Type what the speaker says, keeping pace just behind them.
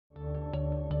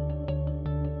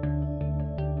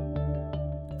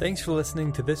Thanks for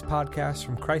listening to this podcast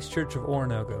from Christ Church of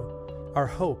Oronogo. Our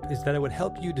hope is that it would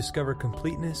help you discover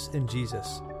completeness in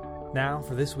Jesus. Now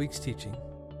for this week's teaching.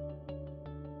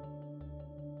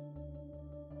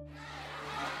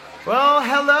 Well,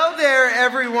 hello there,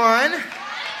 everyone.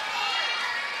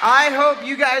 I hope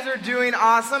you guys are doing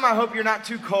awesome. I hope you're not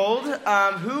too cold.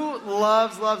 Who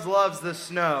loves the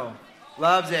snow?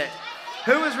 Loves it.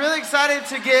 Who was really excited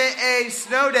to get a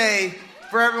snow day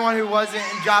for everyone who wasn't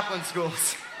in Joplin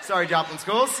schools? Sorry, Joplin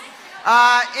schools.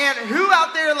 And who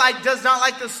out there does not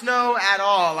like the snow at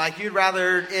all? You'd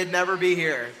rather it never be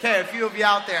here. Okay, a few of you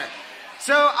out there.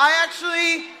 So I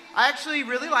actually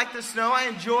really like the snow. I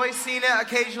enjoy seeing it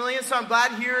occasionally, and so I'm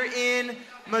glad here in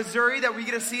Missouri that we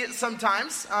get to see it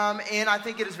sometimes. And I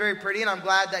think it is very pretty, and I'm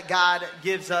glad that God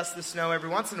gives us the snow every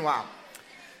once in a while.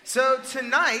 So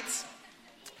tonight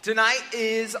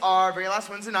is our very last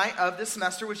Wednesday night of the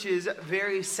semester, which is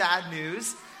very sad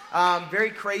news.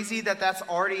 Very crazy that's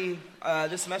already,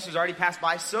 this semester's already passed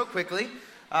by so quickly.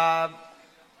 And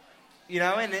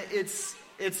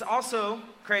it's also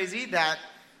crazy that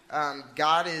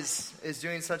God is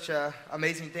doing such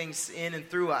amazing things in and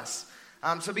through us.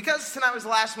 So because tonight was the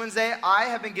last Wednesday, I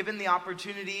have been given the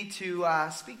opportunity to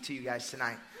speak to you guys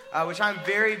tonight, which I'm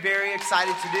very, very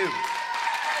excited to do.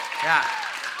 Yeah.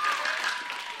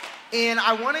 And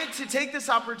I wanted to take this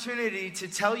opportunity to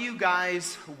tell you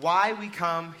guys why we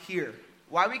come here.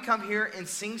 Why we come here and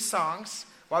sing songs.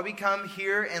 Why we come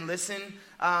here and listen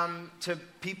to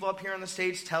people up here on the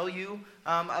stage tell you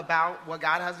about what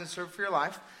God has in store for your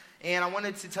life. And I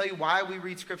wanted to tell you why we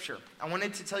read Scripture. I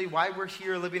wanted to tell you why we're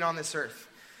here living on this earth.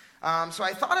 So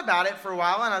I thought about it for a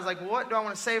while, and I was like, what do I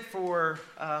want to say for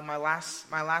my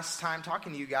last time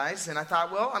talking to you guys? And I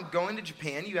thought, well, I'm going to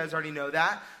Japan. You guys already know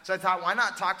that. So I thought, why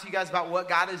not talk to you guys about what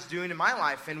God is doing in my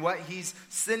life and what He's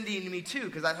sending me to?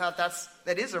 Because I thought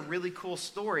that is a really cool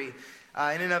story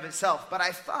in and of itself. But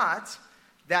I thought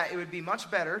that it would be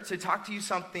much better to talk to you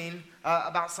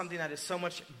about something that is so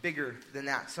much bigger than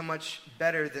that, so much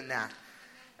better than that.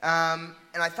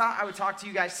 And I thought I would talk to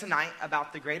you guys tonight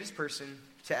about the greatest person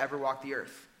to ever walk the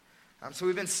earth. So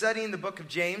we've been studying the book of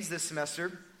James this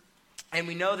semester, and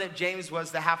we know that James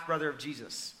was the half-brother of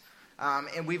Jesus.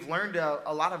 And we've learned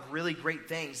a lot of really great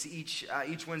things each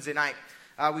Wednesday night.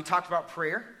 We talked about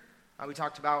prayer. We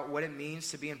talked about what it means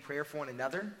to be in prayer for one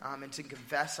another and to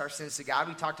confess our sins to God.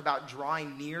 We talked about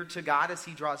drawing near to God as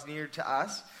He draws near to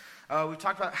us. We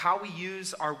talked about how we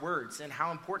use our words and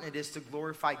how important it is to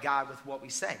glorify God with what we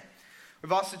say.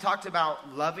 We've also talked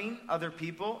about loving other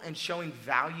people and showing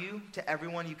value to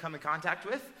everyone you come in contact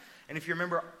with. And if you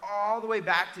remember all the way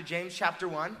back to James chapter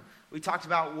 1, we talked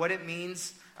about what it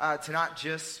means to not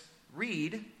just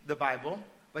read the Bible,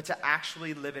 but to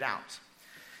actually live it out.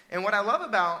 And what I love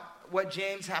about what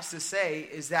James has to say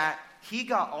is that he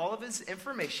got all of his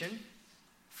information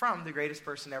from the greatest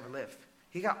person to ever live.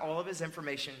 He got all of his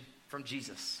information from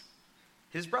Jesus,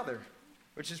 his brother,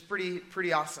 which is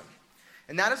pretty awesome.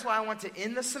 And that is why I want to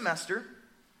end the semester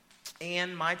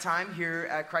and my time here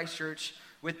at Christ Church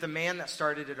with the man that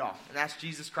started it all, and that's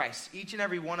Jesus Christ, each and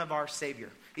every one of our Savior,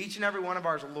 each and every one of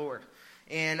our Lord.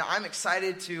 And I'm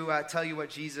excited to tell you what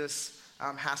Jesus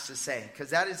has to say,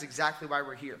 because that is exactly why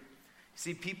we're here.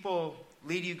 See, people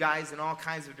lead you guys in all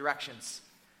kinds of directions,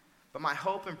 but my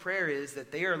hope and prayer is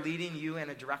that they are leading you in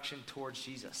a direction towards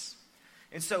Jesus.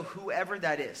 And so whoever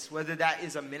that is, whether that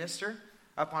is a minister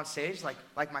up on stage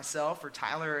like myself or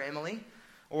Tyler or Emily,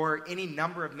 or any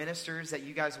number of ministers that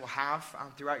you guys will have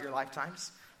throughout your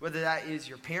lifetimes, whether that is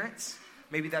your parents,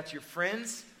 maybe that's your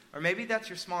friends, or maybe that's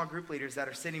your small group leaders that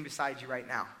are sitting beside you right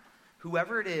now.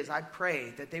 Whoever it is, I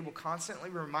pray that they will constantly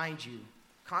remind you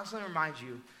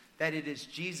that it is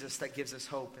Jesus that gives us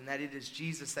hope and that it is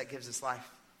Jesus that gives us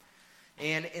life.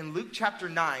 And in Luke chapter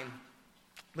 9,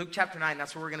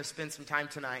 that's where we're going to spend some time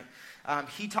tonight.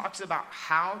 He talks about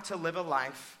how to live a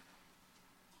life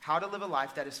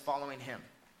that is following Him.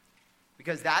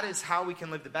 Because that is how we can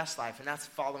live the best life, and that's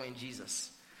following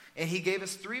Jesus. And He gave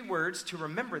us 3 words to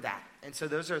remember that. And so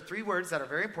those are 3 words that are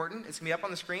very important. It's going to be up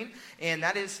on the screen. And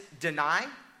that is deny,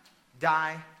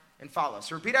 die, and follow.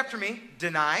 So repeat after me.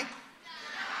 Deny,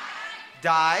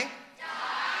 die,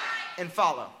 and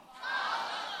follow.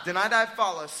 Deny, die,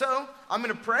 follow. So I'm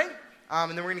going to pray.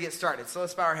 And then we're going to get started. So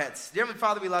let's bow our heads. Dear Heavenly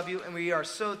Father, we love you, and we are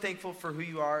so thankful for who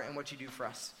you are and what you do for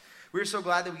us. We're so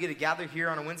glad that we get to gather here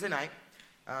on a Wednesday night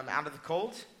out of the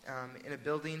cold in a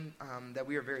building that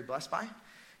we are very blessed by.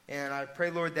 And I pray,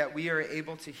 Lord, that we are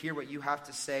able to hear what you have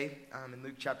to say in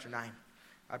Luke chapter 9.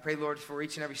 I pray, Lord, for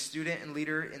each and every student and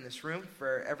leader in this room,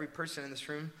 for every person in this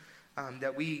room,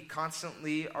 that we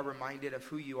constantly are reminded of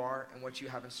who you are and what you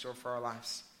have in store for our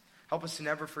lives. Help us to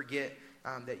never forget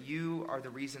that you are the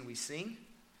reason we sing,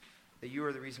 that you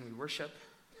are the reason we worship,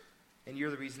 and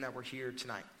you're the reason that we're here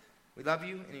tonight. We love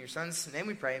you, and in your son's name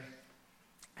we pray.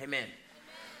 Amen.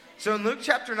 So in Luke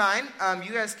chapter 9,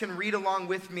 you guys can read along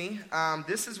with me.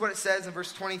 This is what it says in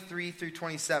verse 23 through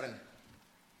 27.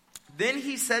 Then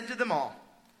he said to them all,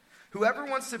 "Whoever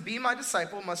wants to be my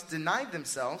disciple must deny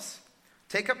themselves,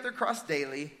 take up their cross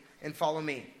daily, and follow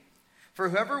me. For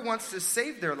whoever wants to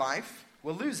save their life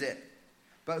will lose it,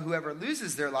 but whoever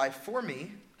loses their life for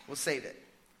me will save it.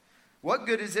 What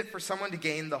good is it for someone to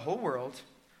gain the whole world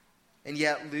and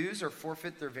yet lose or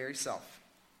forfeit their very self?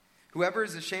 Whoever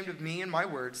is ashamed of me and my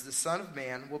words, the Son of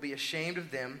Man will be ashamed of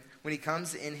them when he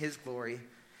comes in his glory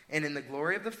and in the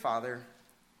glory of the Father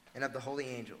and of the holy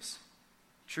angels.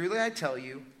 Truly I tell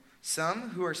you, some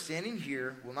who are standing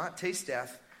here will not taste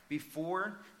death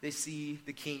before they see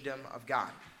the kingdom of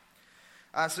God."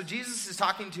 So Jesus is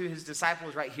talking to his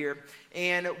disciples right here,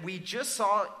 and we just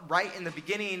saw right in the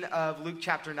beginning of Luke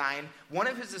chapter 9, one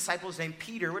of his disciples named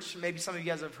Peter, which maybe some of you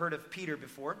guys have heard of Peter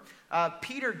before.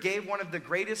 Peter gave one of the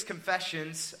greatest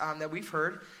confessions that we've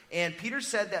heard, and Peter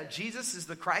said that Jesus is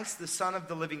the Christ, the Son of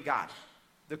the living God.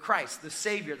 The Christ, the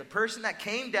Savior, the person that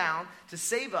came down to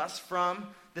save us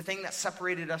from the thing that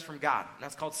separated us from God, and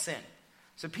that's called sin.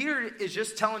 So Peter is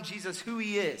just telling Jesus who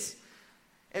he is.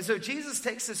 And so Jesus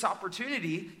takes this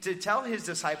opportunity to tell his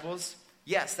disciples,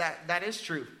 yes, that is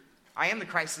true. I am the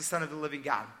Christ, the Son of the living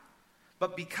God.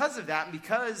 But because of that, and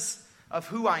because of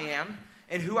who I am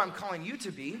and who I'm calling you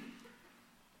to be,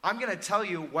 I'm going to tell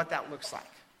you what that looks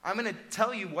like. I'm going to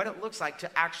tell you what it looks like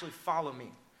to actually follow me,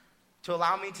 to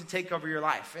allow me to take over your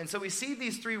life. And so we see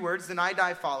these three words, deny,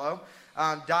 die, follow.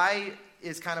 Die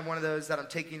is kind of one of those that I'm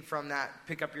taking from that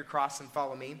pick up your cross and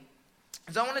follow me.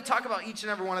 So I want to talk about each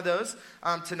and every one of those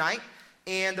tonight.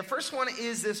 And the first one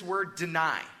is this word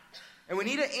deny. And we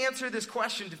need to answer this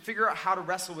question to figure out how to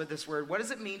wrestle with this word. What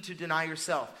does it mean to deny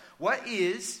yourself? What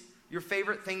is your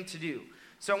favorite thing to do?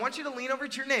 So I want you to lean over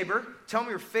to your neighbor, tell them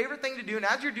your favorite thing to do. And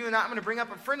as you're doing that, I'm going to bring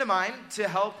up a friend of mine to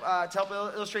help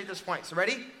illustrate this point. So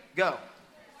ready? Go.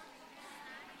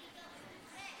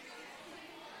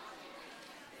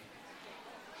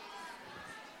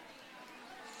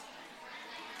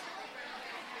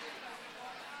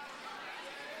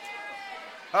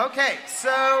 Okay,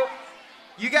 so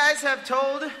you guys have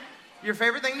told your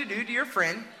favorite thing to do to your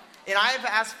friend, and I have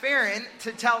asked Farron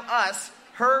to tell us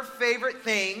her favorite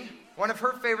thing, one of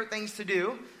her favorite things to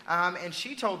do, and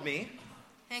she told me...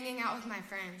 Hanging out with my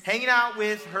friends. Hanging out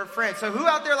with her friends. So who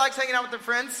out there likes hanging out with their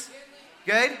friends?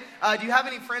 Good. Do you have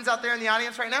any friends out there in the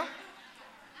audience right now?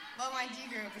 Well, my G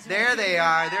group is... There they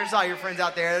are. There's all your friends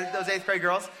out there, those 8th grade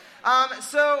girls.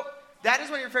 So that is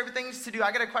one of your favorite things to do.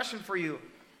 I got a question for you.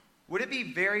 Would it be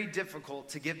very difficult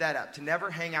to give that up, to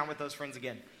never hang out with those friends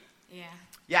again? Yeah.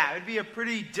 Yeah, it would be a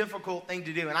pretty difficult thing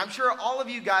to do. And I'm sure all of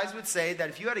you guys would say that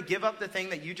if you had to give up the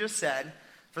thing that you just said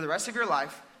for the rest of your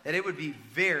life, that it would be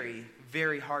very,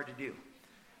 very hard to do.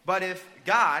 But if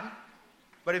God,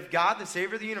 the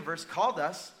Savior of the universe, called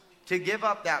us to give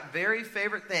up that very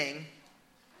favorite thing,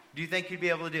 do you think you'd be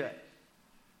able to do it?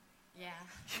 Yeah.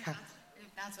 Yeah.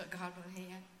 If that's what God wanted.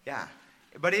 Yeah.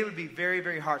 But it would be very,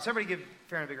 very hard. Somebody give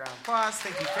Farron a big round of applause.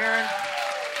 Thank you, Farron.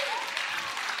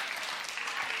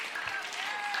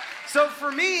 So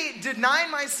for me, denying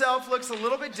myself looks a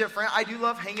little bit different. I do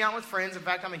love hanging out with friends. In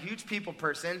fact, I'm a huge people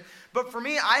person. But for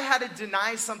me, I had to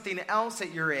deny something else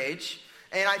at your age.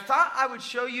 And I thought I would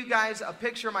show you guys a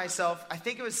picture of myself. I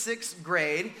think it was 6th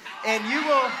grade. And you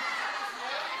will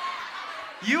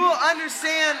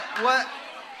understand what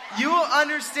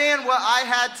I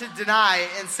had to deny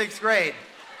in 6th grade.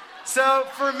 So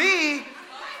for me,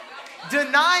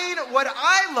 denying what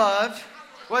I loved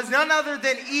was none other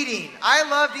than eating. I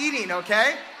loved eating,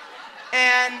 okay?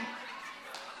 And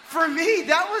for me,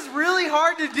 that was really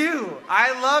hard to do.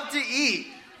 I love to eat.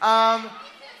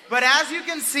 But as you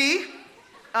can see,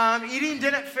 eating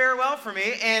didn't fare well for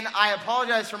me, and I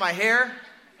apologize for my hair.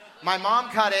 My mom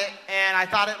cut it, and I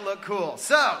thought it looked cool.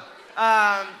 So...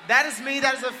 that is me.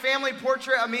 That is a family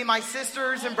portrait of me. My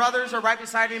sisters and brothers are right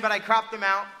beside me, but I cropped them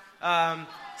out.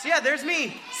 So yeah, there's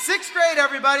me. 6th grade,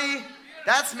 everybody.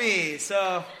 That's me.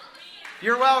 So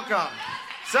you're welcome.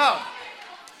 So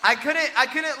I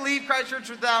couldn't leave Christ Church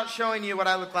without showing you what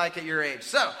I look like at your age.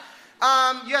 So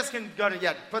you guys can go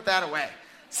to put that away.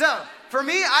 So for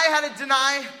me, I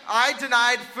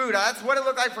denied food. That's what it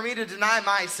looked like for me to deny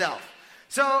myself.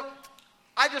 So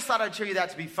I just thought I'd show you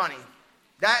that to be funny.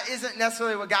 That isn't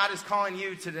necessarily what God is calling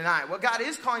you to deny. What God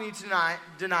is calling you to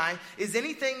deny is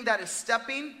anything that is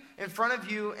stepping in front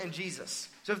of you and Jesus.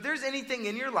 So if there's anything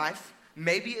in your life,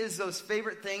 maybe it's those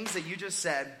favorite things that you just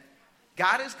said,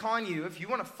 God is calling you, if you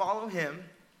want to follow him,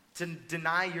 to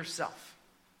deny yourself,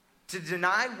 to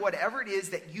deny whatever it is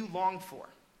that you long for.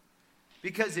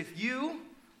 Because if you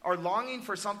are longing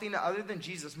for something other than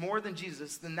Jesus, more than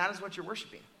Jesus, then that is what you're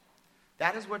worshiping.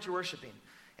 That is what you're worshiping.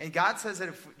 And God says that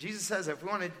Jesus says that if we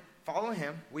want to follow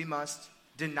him, we must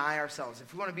deny ourselves.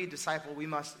 If we want to be a disciple, we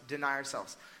must deny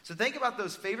ourselves. So think about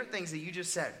those favorite things that you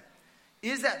just said.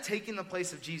 Is that taking the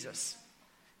place of Jesus?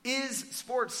 Is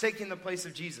sports taking the place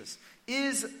of Jesus?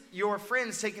 Is your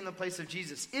friends taking the place of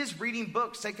Jesus? Is reading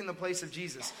books taking the place of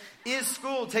Jesus? Is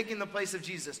school taking the place of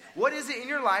Jesus? What is it in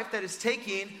your life that is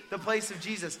taking the place of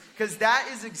Jesus? Because that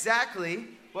is exactly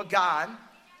what God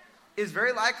is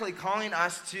very likely calling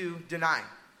us to deny.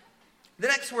 The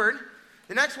next word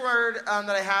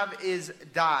that I have is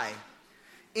die.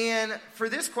 And for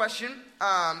this question,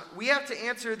 we have to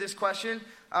answer this question.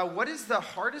 What is the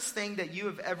hardest thing that you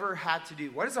have ever had to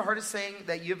do? What is the hardest thing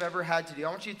that you've ever had to do? I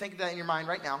want you to think of that in your mind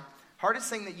right now. Hardest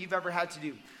thing that you've ever had to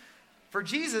do. For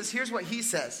Jesus, here's what he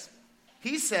says.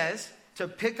 He says to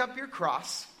pick up your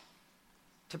cross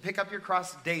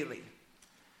daily.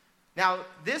 Now,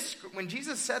 when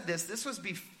Jesus said this was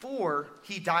before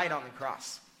he died on the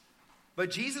cross. But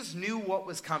Jesus knew what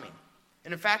was coming.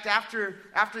 And in fact, after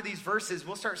these verses,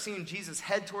 we'll start seeing Jesus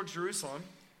head towards Jerusalem,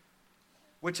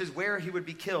 which is where he would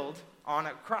be killed on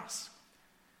a cross.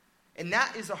 And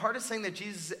that is the hardest thing that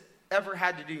Jesus ever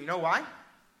had to do. You know why?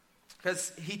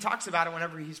 Because he talks about it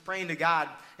whenever he's praying to God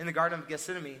in the Garden of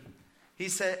Gethsemane. He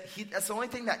said that's the only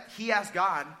thing that he asked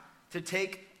God to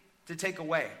take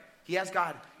away. He asked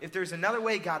God, if there's another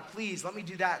way, God, please let me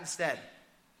do that instead.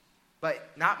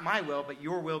 But not my will, but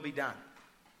your will be done.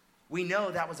 We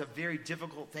know that was a very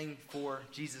difficult thing for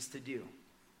Jesus to do.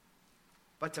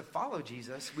 But to follow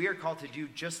Jesus, we are called to do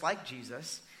just like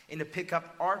Jesus and to pick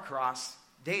up our cross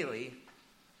daily,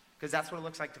 because that's what it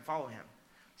looks like to follow him.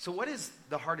 So what is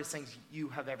the hardest things you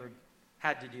have ever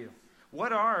had to do?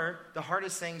 What are the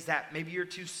hardest things that maybe you're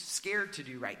too scared to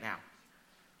do right now?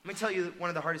 Let me tell you one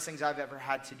of the hardest things I've ever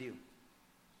had to do.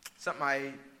 Something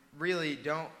I really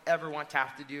don't ever want to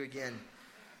have to do again.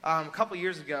 A couple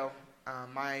years ago,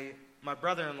 my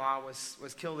brother-in-law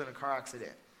was killed in a car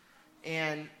accident.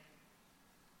 And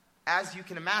as you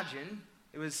can imagine,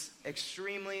 it was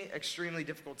extremely, extremely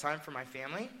difficult time for my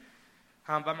family.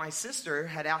 But my sister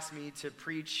had asked me to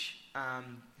preach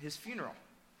his funeral.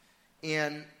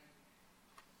 And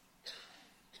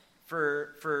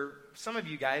for some of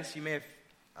you guys, you may have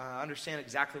understand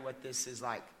exactly what this is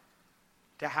like,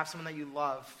 to have someone that you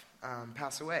love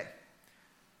pass away.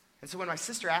 And so when my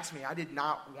sister asked me, I did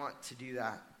not want to do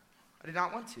that. I did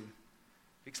not want to,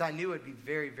 because I knew it would be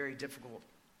very, very difficult.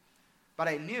 But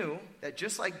I knew that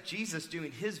just like Jesus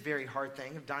doing his very hard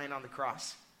thing of dying on the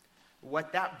cross,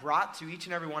 what that brought to each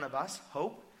and every one of us,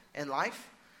 hope and life,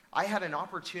 I had an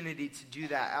opportunity to do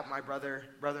that at my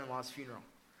brother-in-law's funeral.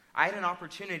 I had an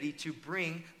opportunity to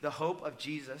bring the hope of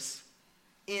Jesus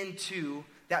into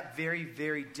that very,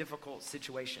 very difficult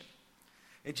situation.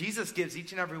 And Jesus gives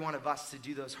each and every one of us to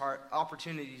do those hard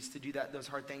opportunities to do those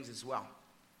hard things as well,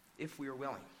 if we are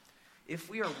willing. If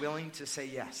we are willing to say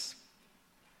yes.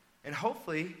 And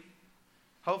hopefully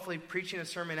preaching a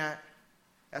sermon at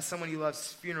someone you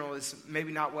love's funeral is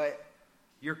maybe not what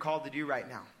you're called to do right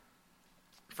now.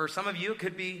 For some of you, it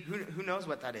could be, who knows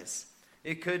what that is.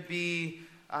 It could be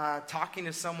talking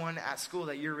to someone at school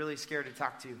that you're really scared to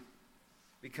talk to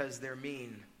because they're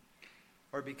mean,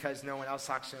 or because no one else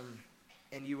talks to them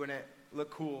and you wouldn't look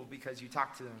cool because you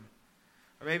talk to them.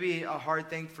 Or maybe a hard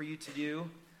thing for you to do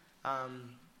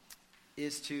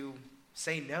is to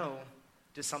say no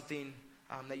to something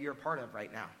that you're a part of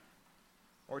right now.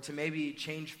 Or to maybe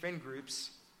change friend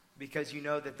groups because you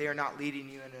know that they are not leading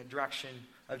you in a direction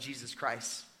of Jesus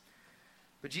Christ.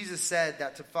 But Jesus said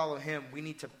that to follow him, we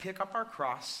need to pick up our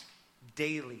cross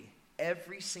daily.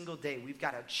 Every single day, we've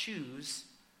got to choose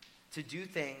to do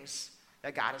things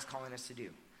that God is calling us to do.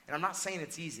 And I'm not saying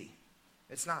it's easy.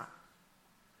 It's not.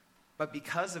 But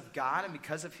because of God and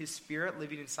because of his Spirit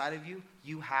living inside of you,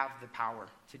 you have the power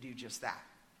to do just that.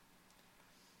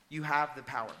 You have the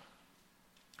power.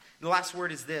 The last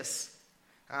word is this.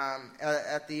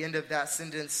 At the end of that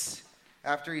sentence,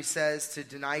 after he says to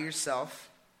deny yourself,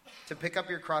 to pick up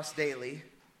your cross daily,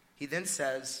 he then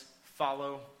says,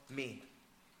 follow me.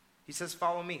 He says,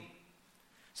 follow me.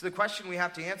 So the question we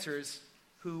have to answer is,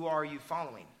 who are you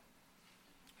following?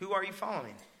 Who are you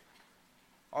following?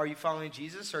 Are you following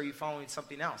Jesus, or are you following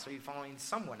something else? Are you following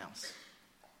someone else?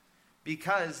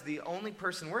 Because the only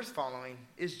person worth following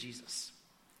is Jesus.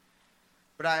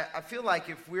 But I feel like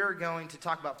if we're going to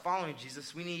talk about following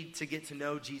Jesus, we need to get to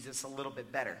know Jesus a little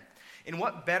bit better. And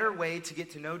what better way to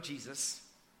get to know Jesus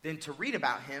than to read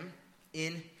about him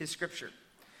in his scripture.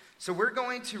 So we're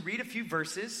going to read a few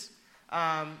verses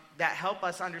that help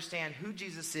us understand who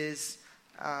Jesus is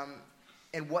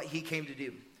and what he came to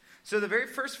do. So the very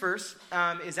first verse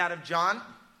is out of John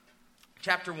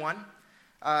chapter 1,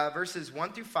 verses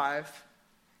 1 through 5,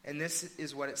 and this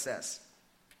is what it says.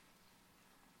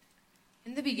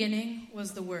 In the beginning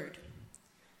was the Word,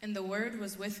 and the Word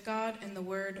was with God, and the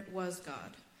Word was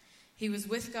God. He was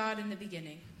with God in the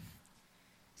beginning.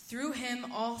 Through him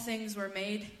all things were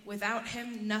made. Without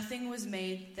him nothing was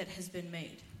made that has been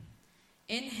made.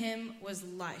 In him was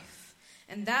life,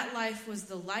 and that life was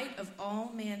the light of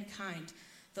all mankind.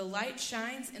 The light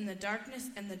shines in the darkness,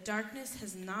 and the darkness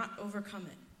has not overcome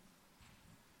it.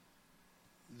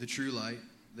 The true light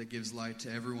that gives light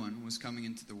to everyone was coming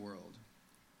into the world.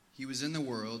 He was in the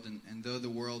world, and though the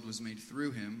world was made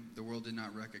through him, the world did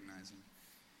not recognize him.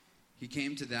 He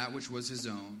came to that which was his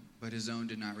own, but his own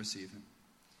did not receive him.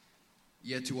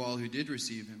 Yet to all who did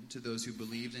receive him, to those who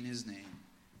believed in his name,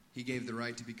 he gave the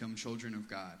right to become children of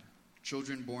God.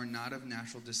 Children born not of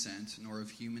natural descent, nor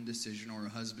of human decision or a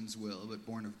husband's will, but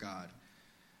born of God.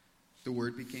 The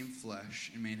Word became flesh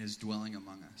and made his dwelling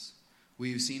among us.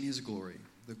 We have seen his glory,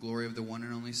 the glory of the one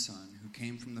and only Son, who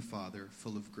came from the Father,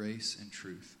 full of grace and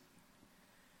truth.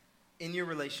 In your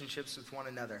relationships with one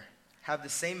another, have the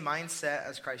same mindset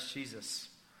as Christ Jesus,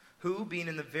 who, being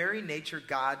in the very nature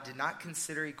God, did not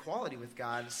consider equality with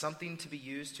God something to be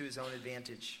used to his own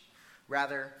advantage.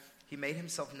 Rather, he made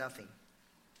himself nothing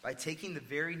by taking the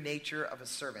very nature of a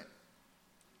servant,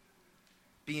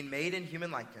 being made in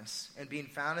human likeness and being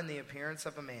found in the appearance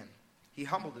of a man. He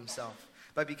humbled himself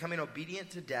by becoming obedient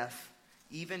to death,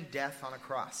 even death on a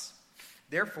cross.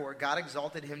 Therefore, God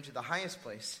exalted him to the highest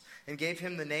place and gave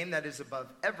him the name that is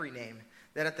above every name,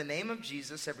 that at the name of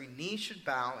Jesus every knee should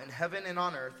bow in heaven and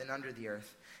on earth and under the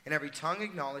earth, and every tongue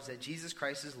acknowledge that Jesus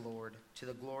Christ is Lord, to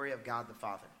the glory of God the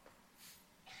Father.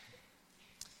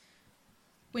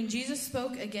 When Jesus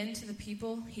spoke again to the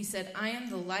people, he said, I am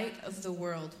the light of the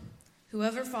world.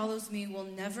 Whoever follows me will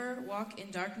never walk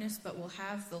in darkness, but will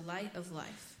have the light of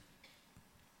life.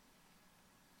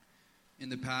 In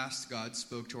the past, God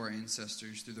spoke to our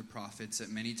ancestors through the prophets at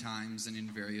many times and in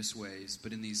various ways,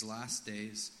 but in these last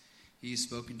days, he has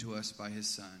spoken to us by his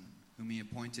Son, whom he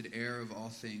appointed heir of all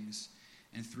things,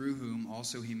 and through whom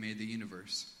also he made the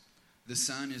universe. The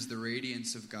Son is the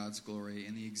radiance of God's glory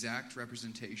and the exact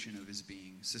representation of his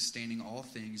being, sustaining all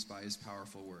things by his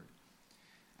powerful word.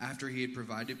 After he had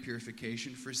provided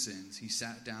purification for sins, he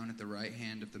sat down at the right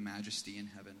hand of the Majesty in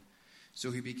heaven. So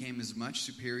he became as much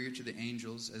superior to the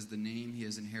angels as the name he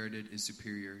has inherited is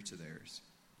superior to theirs.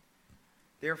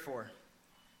 Therefore,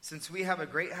 since we have a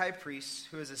great high priest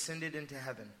who has ascended into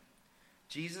heaven,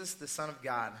 Jesus, the Son of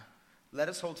God, let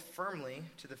us hold firmly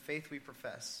to the faith we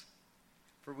profess.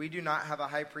 For we do not have a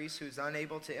high priest who is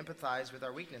unable to empathize with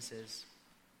our weaknesses,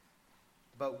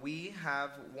 but we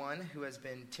have one who has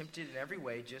been tempted in every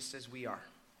way just as we are,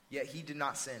 yet he did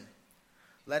not sin.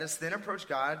 Let us then approach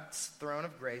God's throne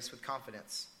of grace with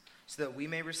confidence, so that we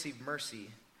may receive mercy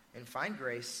and find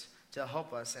grace to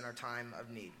help us in our time of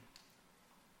need.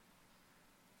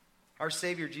 Our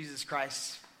Savior, Jesus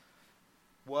Christ,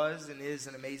 was and is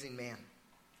an amazing man.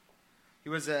 He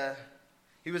was a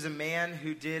man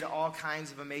who did all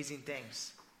kinds of amazing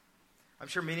things. I'm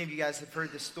sure many of you guys have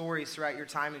heard the stories throughout your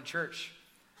time in church.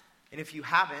 And if you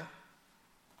haven't,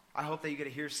 I hope that you get to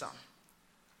hear some.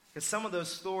 Because some of those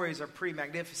stories are pretty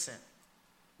magnificent.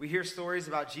 We hear stories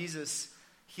about Jesus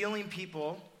healing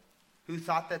people who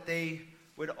thought that they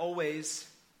would always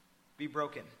be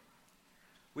broken.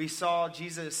 We saw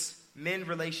Jesus mend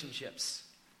relationships.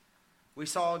 We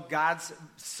saw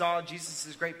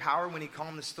Jesus' great power when he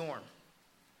calmed the storm.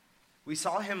 We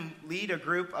saw him lead a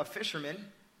group of fishermen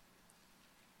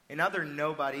and other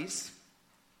nobodies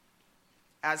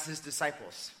as his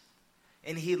disciples.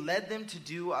 And he led them to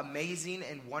do amazing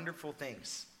and wonderful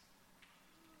things.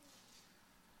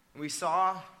 We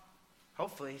saw,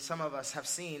 hopefully, some of us have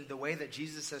seen the way that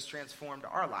Jesus has transformed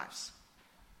our lives.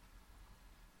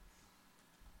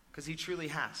 Because he truly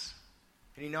has.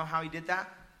 And you know how he did that?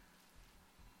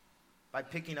 By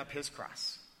picking up his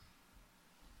cross.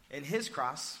 And his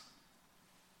cross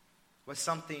was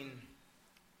something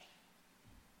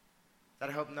that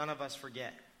I hope none of us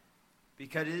forget.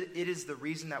 Because it is the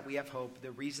reason that we have hope,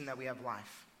 the reason that we have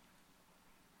life.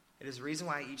 It is the reason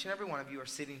why each and every one of you are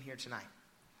sitting here tonight.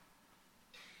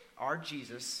 Our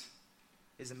Jesus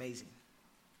is amazing.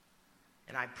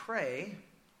 And I pray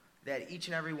that each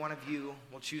and every one of you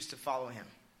will choose to follow him.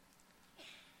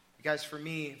 Because for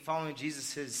me, following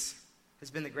Jesus has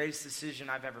been the greatest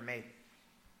decision I've ever made.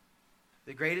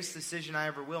 The greatest decision I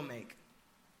ever will make.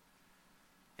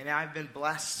 And I've been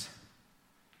blessed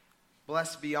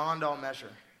beyond all measure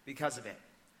because of it.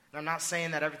 And I'm not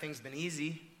saying that everything's been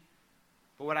easy,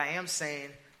 but what I am saying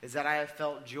is that I have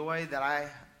felt joy that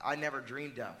I never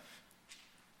dreamed of.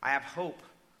 I have hope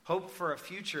for a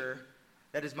future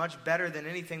that is much better than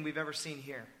anything we've ever seen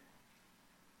here.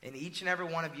 And each and every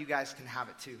one of you guys can have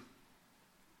it too.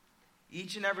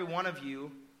 Each and every one of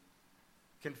you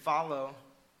can follow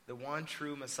the one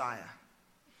true Messiah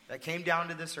that came down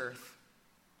to this earth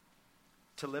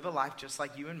to live a life just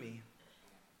like you and me,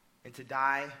 and to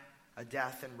die a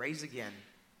death and raise again,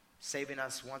 saving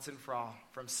us once and for all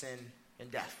from sin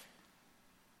and death.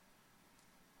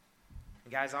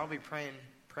 And guys, I'll be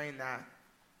praying that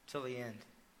till the end.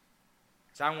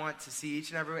 So I want to see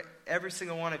each and every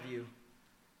single one of you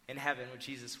in heaven with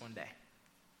Jesus one day.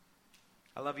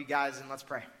 I love you guys, and let's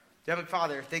pray. Heavenly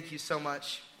Father, thank you so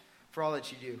much for all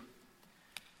that you do.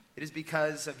 It is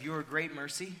because of your great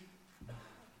mercy,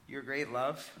 your great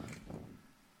love,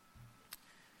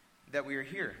 that we are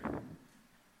here.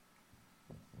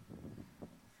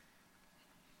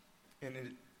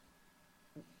 And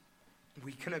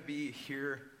we couldn't be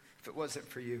here if it wasn't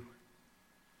for you.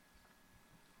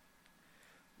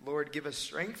 Lord, give us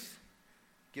strength,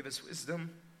 give us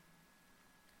wisdom.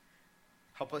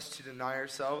 Help us to deny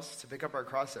ourselves, to pick up our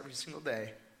cross every single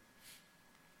day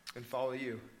and follow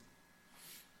you.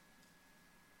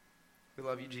 We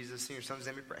love you, Jesus. In your Son's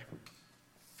name we pray.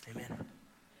 Amen.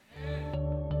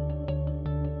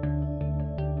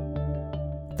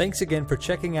 Thanks again for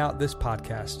checking out this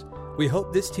podcast. We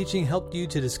hope this teaching helped you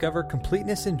to discover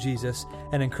completeness in Jesus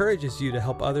and encourages you to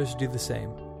help others do the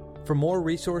same. For more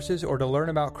resources or to learn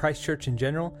about Christ Church in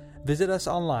general, visit us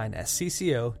online at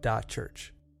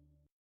cco.church.